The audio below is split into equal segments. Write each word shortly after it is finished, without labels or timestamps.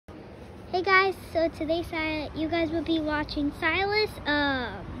Hey guys, so today you guys will be watching Silas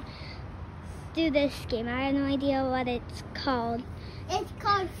do this game. I have no idea what it's called. It's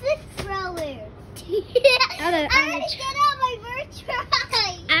called Fish Thriller. I'm gonna get out my virtual.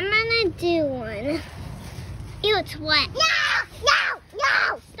 I'm gonna do one. Ew, it's wet. No!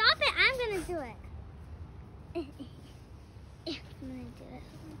 Stop it, I'm gonna do it. I'm gonna do it.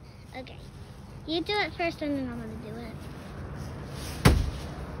 Okay. You do it first and then I'm gonna do it.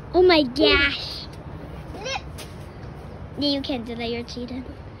 Oh my gosh. Yeah, you can't do that, you're cheating.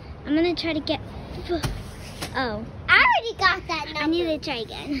 I'm gonna try to get, oh. I already got that number. I need to try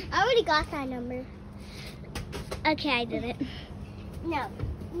again. I already got that number. Okay, I did it. No.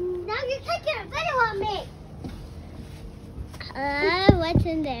 Now you're taking a video on me. What's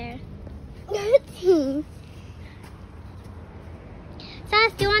in there?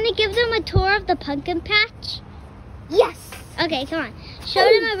 Sass, do you want to give them a tour of the pumpkin patch? Yes. Okay, come on. Show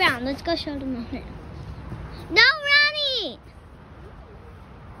them around. Let's go show them around. No, Ronnie!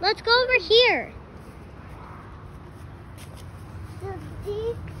 Let's go over here. So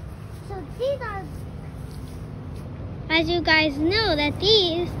these are... As you guys know, that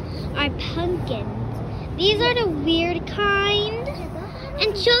these are pumpkins. These are the weird kind.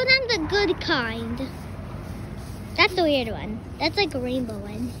 And show them the good kind. That's the weird one. That's like a rainbow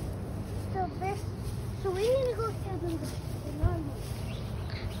one. So we need to go show them the normal.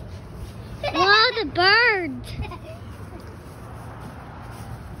 Wow, the birds.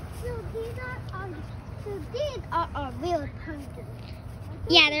 So these are our real pumpkins.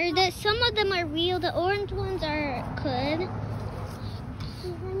 Yeah, some of them are real. The orange ones are good.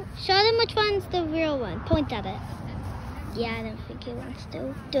 Show them which one's the real one. Point at it. Yeah, I don't think he wants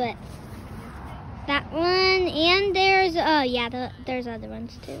to. Do it. That one, and there's, there's other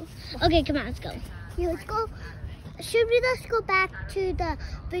ones too. Okay, come on, let's go. Yeah, let's go. Should we just go back to the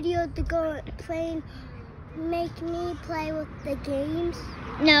video to go playing, make me play with the games?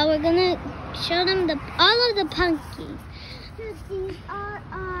 No, we're gonna show them all of the pumpkins. These are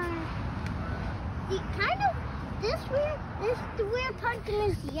the kind of this weird pumpkin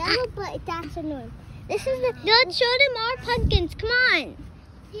is yellow, but that's annoying. This is the. Let's show them our pumpkins. Come on.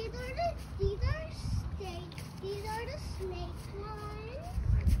 These are the snake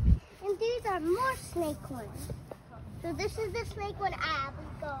ones, and these are more snake ones. So this is the snake one I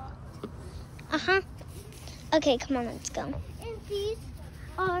got. Okay, come on, let's go. And these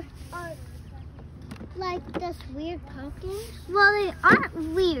are like this weird pumpkins. Well, they aren't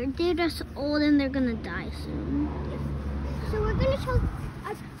weird. They're just old and they're gonna die soon. So we're gonna show the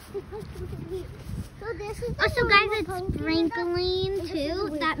pumpkins here. So this is the also, guys, it's pumpkin. sprinkling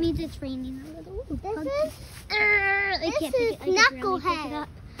too. That means it's raining a little. This is Knucklehead.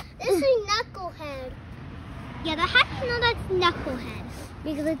 This is Knucklehead. Yeah, how do you know that's Knucklehead?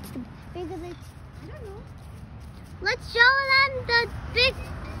 Because it's I don't know. Let's show them the big.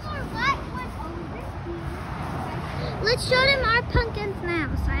 Let's show them our pumpkins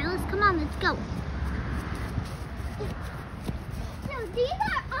now, Silas. Come on, let's go. So these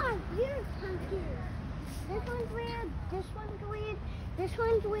are our weird pumpkins. This one's weird. This one's weird. This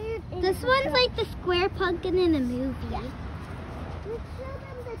one's weird. This one's like the square pumpkin in a movie. Yeah. Let's show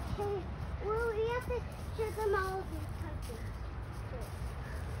them the tape. Well, we have to show them all of these pumpkins.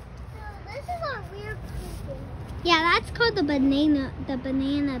 So this is our weird pumpkin. Yeah, that's called the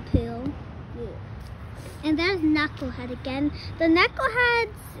banana peel. Yeah. And there's Knucklehead again. The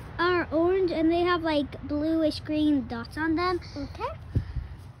Knuckleheads are orange and they have like bluish green dots on them. Okay.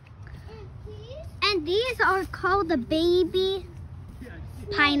 And these are called the baby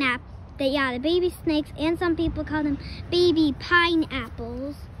pineapple. The baby snakes, and some people call them baby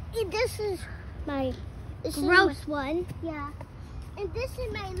pineapples. And this is my gross one. Yeah. And this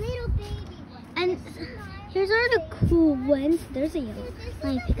is my little baby one. And here's are the cool ones. There's a yellow.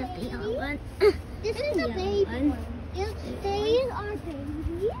 Let me pick up the yellow one. This is the baby one. These are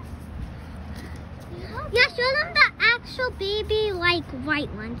babies. Yeah, show them the actual baby, like,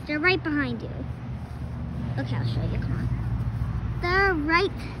 white ones. They're right behind you. Okay, I'll show you. Come on. They're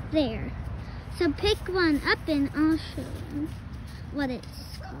right there. So pick one up and I'll show you what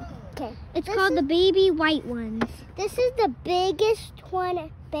it's called. Okay. It's called the baby white ones. This is the biggest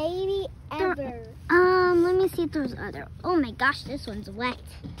one baby ever. Let me see if there's other. Oh my gosh, this one's wet.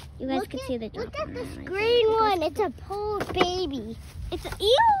 You guys can see the drop. Look at this green one. It's a poor baby. It's a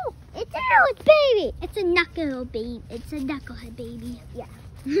ew. It's baby. It's a knuckle baby. It's a knucklehead baby. Yeah.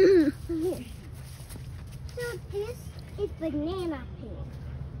 So this is banana peel.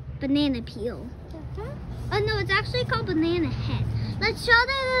 Banana peel. Oh no, it's actually called banana head. Let's show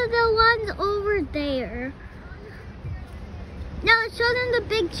them the ones over there. No, show them the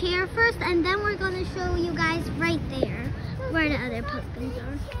big chair first, and then we're going to show you guys right there where the other pumpkins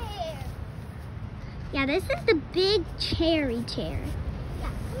are. Yeah, this is the big cherry chair.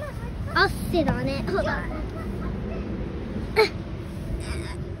 I'll sit on it. Hold on. Okay.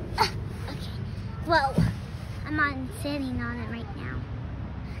 Well, I'm on sitting on it right now.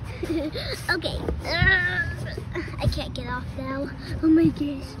 Okay. I can't get off now. Oh my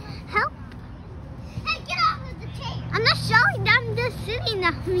gosh. Help. Hey, get off of the chair. I'm not showing them, I'm just sitting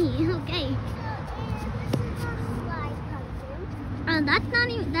on me. Okay. That's not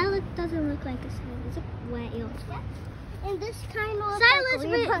even, doesn't look like a slide. It's a whale. Yeah. And this kind of Silas,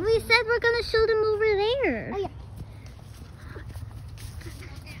 we said we're going to show them over there. Oh, yeah.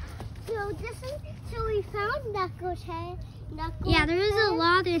 So we found Knucklehead. Yeah, there is a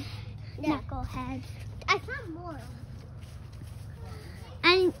lot of Knuckleheads. I found more.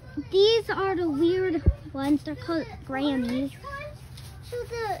 And these are the weird ones. They're called Grannies.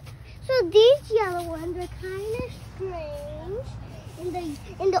 So these yellow ones are kind of strange.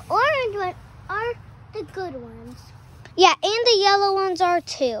 And the orange ones are the good ones. Yeah, and the yellow ones are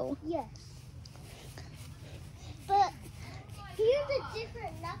too. Yes. But here's a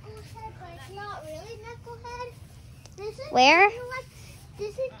different Knucklehead, but it's not really Knucklehead. This is Where?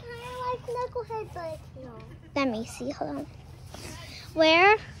 This is kind of like Knucklehead, but no. Let me see. Hold on.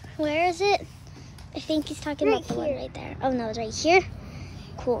 Where? Where is it? I think he's talking about the one right there. Oh no, it's right here.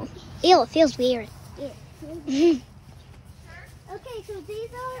 Cool. Ew, it feels weird. Yeah. Okay, so these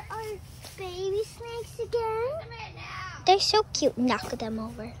are our baby snakes again. They're so cute. Knock them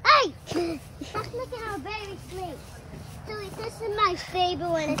over. Hey! Let's look at our baby snake. So this is my favorite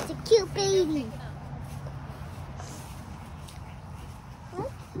one. It's a cute baby.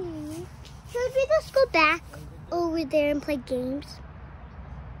 Let's see. Should we just go back over there and play games?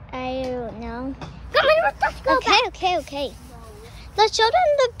 I don't know. Come on, let's go back. Okay. Let's show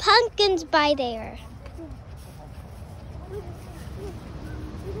them the pumpkins by there.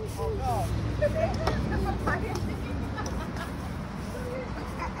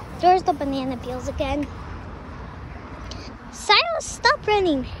 There's the banana peels again. Silas, stop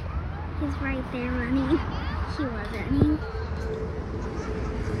running. He's right there running. He was running.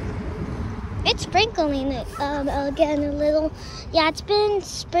 It's sprinkling again a little. Yeah, it's been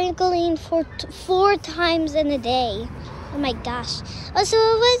sprinkling for 4 times in a day. Oh my gosh. Also,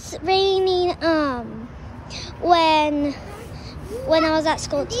 it was raining when I was at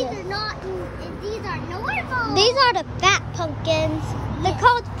school too. These are normal. These are the fat pumpkins. They're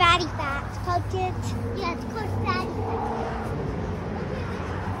called fatty fat pumpkins. Yeah, it's called fatty fat.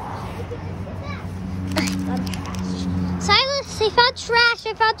 Found trash. Silas, I found trash.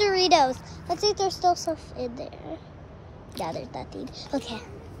 I found Doritos. Let's see if there's still stuff in there. Yeah, there's nothing. Okay.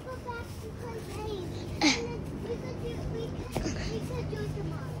 Go back to play games. We could do it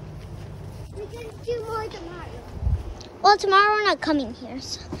tomorrow. We can do more tomorrow. Well, tomorrow we're not coming here.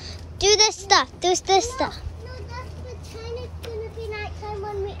 So do this stuff. Do this stuff. No, that's the time it's going to be nighttime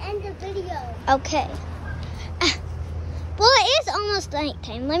when we end the video. Okay. Well, it is almost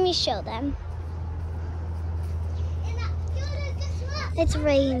nighttime. Let me show them. It's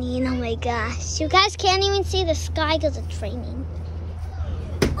raining. Oh my gosh. You guys can't even see the sky because it's raining.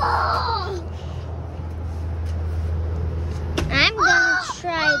 Oh! I'm going to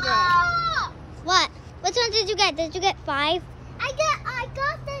try this. What? Which one did you get? Did you get 5? I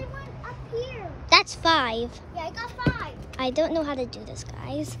got that one up here. That's 5. Yeah, I got 5. I don't know how to do this,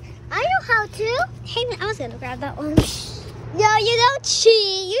 guys. I know how to. Hey, I was going to grab that one. No, you don't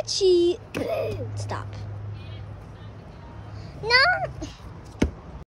cheat. You cheat. Stop. No.